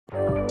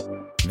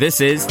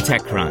This is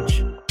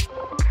TechCrunch.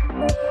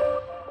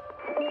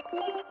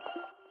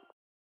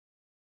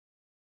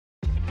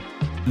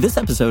 This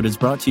episode is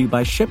brought to you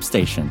by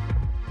ShipStation.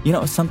 You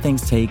know, some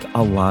things take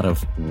a lot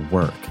of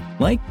work,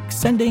 like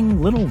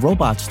sending little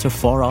robots to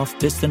far-off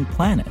distant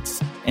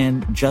planets.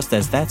 And just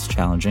as that's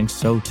challenging,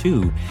 so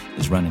too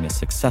is running a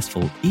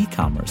successful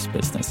e-commerce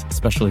business,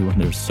 especially when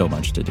there's so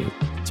much to do.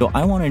 So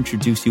I want to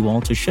introduce you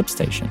all to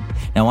ShipStation.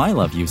 Now, I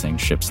love using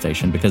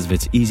ShipStation because of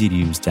its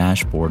easy-to-use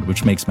dashboard,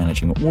 which makes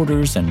managing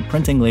orders and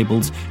printing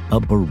labels a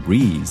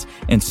breeze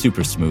and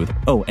super smooth.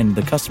 Oh, and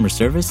the customer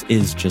service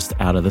is just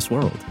out of this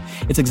world.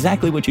 It's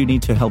exactly what you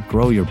need to help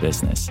grow your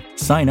business.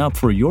 Sign up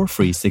for your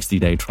free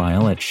 60-day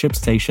trial at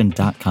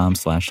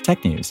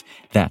shipstation.com/technews.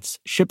 That's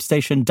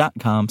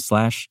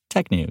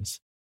shipstation.com/technews.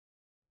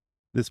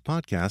 This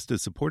podcast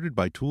is supported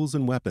by Tools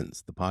and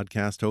Weapons, the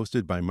podcast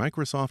hosted by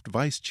Microsoft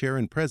Vice Chair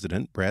and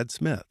President Brad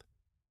Smith.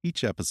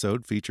 Each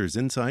episode features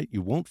insight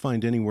you won't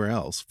find anywhere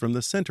else from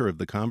the center of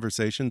the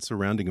conversation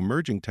surrounding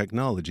emerging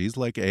technologies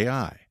like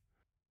AI.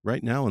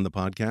 Right now in the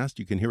podcast,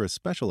 you can hear a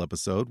special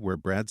episode where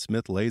Brad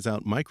Smith lays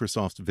out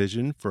Microsoft's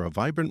vision for a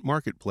vibrant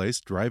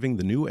marketplace driving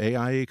the new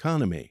AI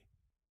economy.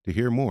 To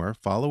hear more,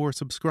 follow or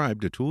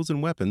subscribe to Tools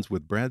and Weapons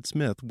with Brad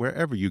Smith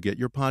wherever you get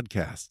your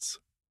podcasts.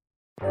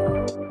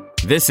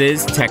 This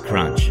is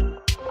TechCrunch.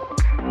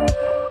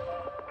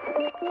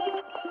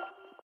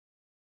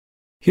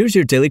 Here's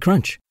your Daily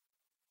Crunch.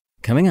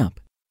 Coming up,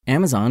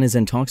 Amazon is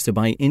in talks to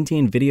buy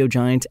Indian video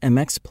giant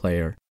MX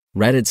Player.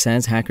 Reddit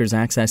says hackers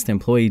accessed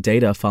employee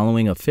data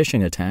following a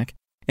phishing attack.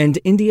 And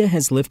India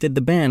has lifted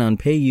the ban on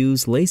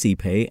PayU's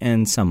LazyPay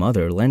and some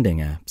other lending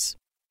apps.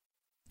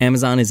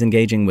 Amazon is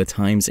engaging with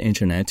Times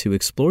Internet to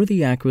explore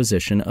the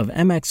acquisition of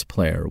MX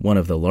Player, one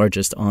of the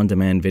largest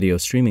on-demand video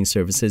streaming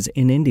services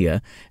in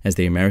India, as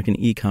the American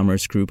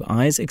e-commerce group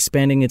eyes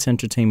expanding its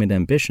entertainment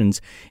ambitions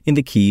in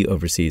the key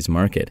overseas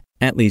market.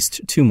 At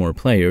least two more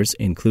players,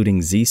 including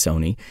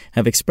Sony,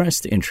 have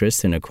expressed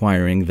interest in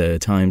acquiring the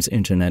Times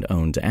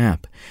Internet-owned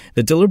app.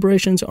 The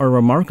deliberations are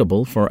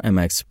remarkable for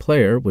MX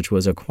Player, which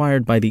was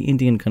acquired by the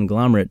Indian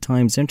conglomerate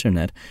Times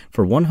Internet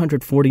for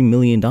 $140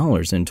 million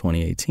in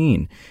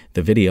 2018.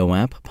 The video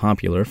app,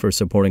 popular for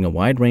supporting a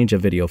wide range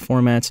of video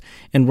formats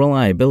and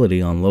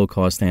reliability on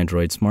low-cost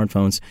Android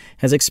smartphones,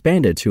 has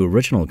expanded to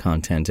original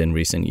content in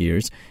recent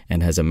years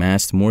and has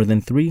amassed more than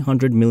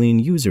 300 million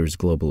users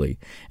globally.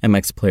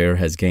 MX Player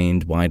has gained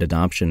wide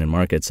adoption in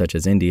markets such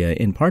as India,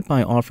 in part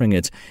by offering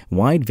its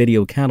wide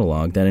video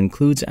catalog that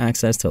includes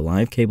access to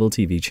live cable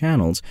TV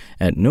channels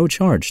at no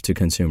charge to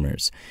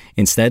consumers.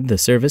 Instead, the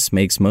service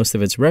makes most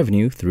of its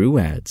revenue through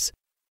ads.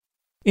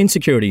 In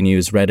security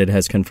news, Reddit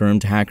has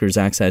confirmed hackers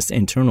accessed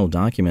internal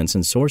documents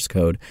and source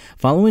code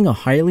following a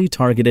highly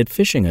targeted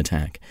phishing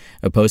attack.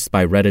 A post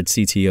by Reddit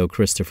CTO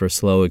Christopher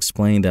Slow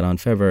explained that on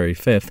February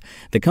 5th,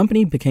 the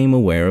company became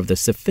aware of the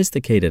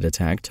sophisticated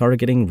attack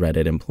targeting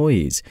Reddit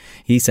employees.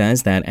 He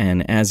says that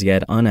an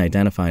as-yet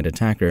unidentified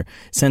attacker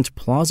sent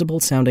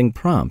plausible-sounding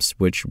prompts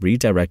which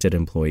redirected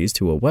employees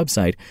to a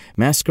website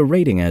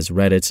masquerading as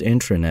Reddit's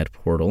intranet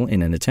portal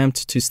in an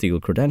attempt to steal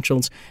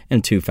credentials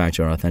and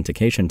two-factor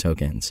authentication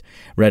tokens.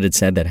 Reddit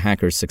said that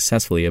hackers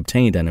successfully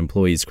obtained an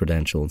employee's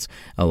credentials,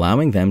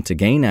 allowing them to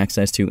gain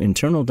access to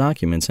internal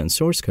documents and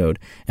source code,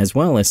 as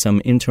well as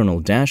some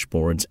internal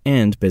dashboards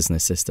and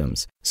business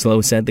systems. Slow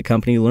said the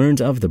company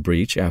learned of the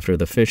breach after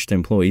the phished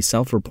employee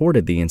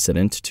self-reported the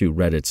incident to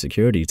Reddit's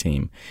security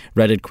team.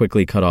 Reddit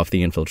quickly cut off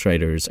the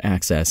infiltrators'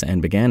 access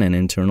and began an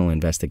internal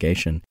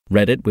investigation.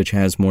 Reddit, which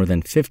has more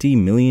than 50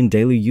 million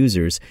daily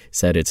users,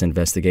 said its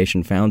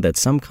investigation found that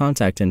some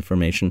contact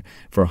information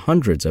for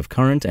hundreds of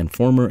current and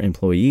former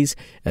employees,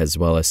 as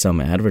well as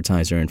some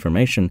advertiser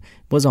information,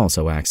 was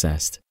also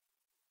accessed.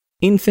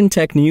 In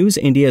fintech news,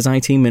 India's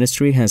IT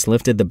ministry has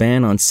lifted the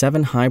ban on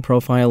 7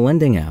 high-profile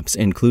lending apps,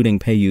 including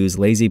PayU's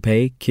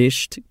LazyPay,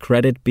 Kisht,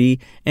 CreditBee,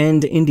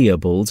 and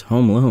IndiaBull's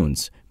Home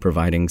Loans,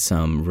 providing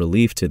some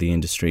relief to the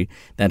industry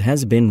that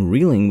has been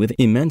reeling with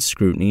immense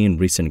scrutiny in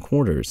recent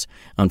quarters.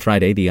 On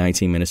Friday, the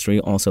IT ministry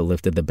also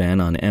lifted the ban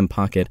on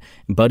M-Pocket,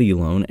 Buddy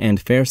Loan, and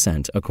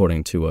Faircent,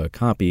 according to a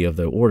copy of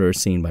the order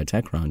seen by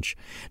TechCrunch.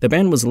 The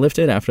ban was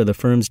lifted after the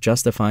firms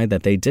justified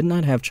that they did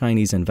not have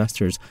Chinese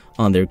investors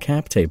on their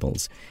cap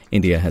tables.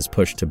 India has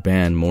pushed to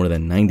ban more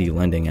than 90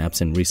 lending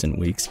apps in recent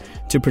weeks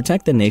to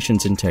protect the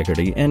nation's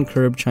integrity and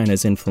curb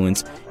China's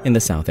influence in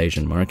the South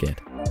Asian market.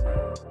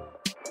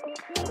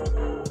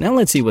 Now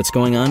let's see what's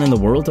going on in the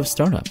world of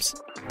startups.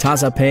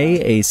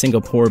 TazaPay, a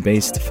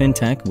Singapore-based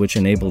fintech which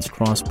enables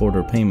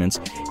cross-border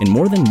payments in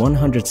more than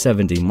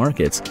 170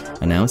 markets,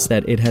 announced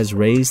that it has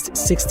raised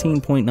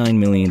 $16.9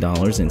 million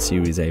in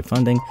Series A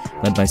funding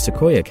led by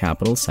Sequoia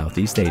Capital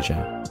Southeast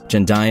Asia.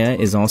 Jendaya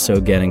is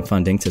also getting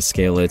funding to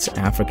scale its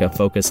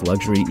Africa-focused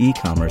luxury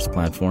e-commerce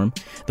platform.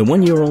 The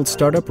one-year-old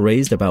startup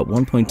raised about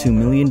 $1.2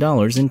 million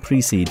in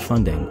pre-seed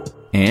funding.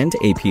 And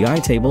API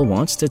Table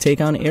wants to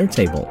take on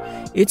Airtable.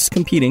 It's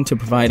competing to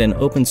provide an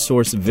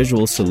open-source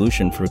visual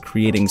solution for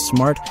creating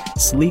smart,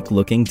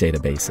 sleek-looking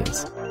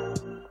databases.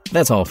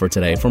 That's all for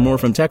today. For more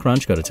from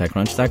TechCrunch, go to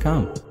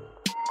TechCrunch.com.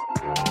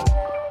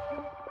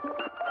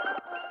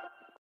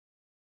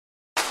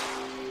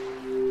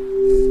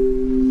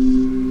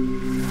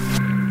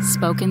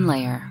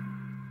 SpokenLayer.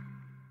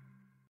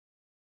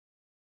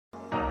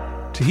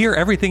 To hear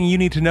everything you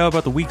need to know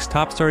about the week's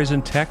top stories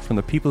in tech from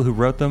the people who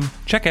wrote them,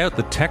 check out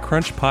the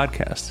TechCrunch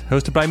podcast,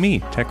 hosted by me,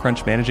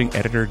 TechCrunch managing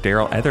editor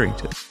Daryl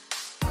Etherington.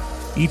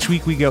 Each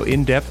week we go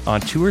in-depth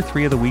on 2 or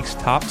 3 of the week's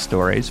top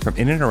stories from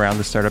in and around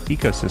the startup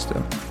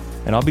ecosystem.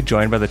 And I'll be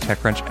joined by the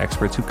TechCrunch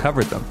experts who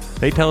covered them.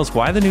 They tell us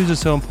why the news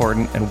is so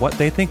important and what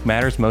they think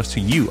matters most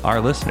to you,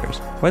 our listeners,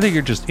 whether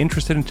you're just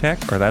interested in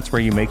tech or that's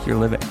where you make your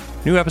living.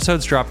 New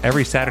episodes drop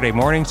every Saturday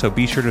morning, so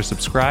be sure to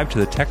subscribe to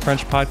the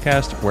TechCrunch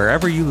podcast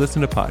wherever you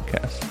listen to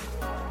podcasts.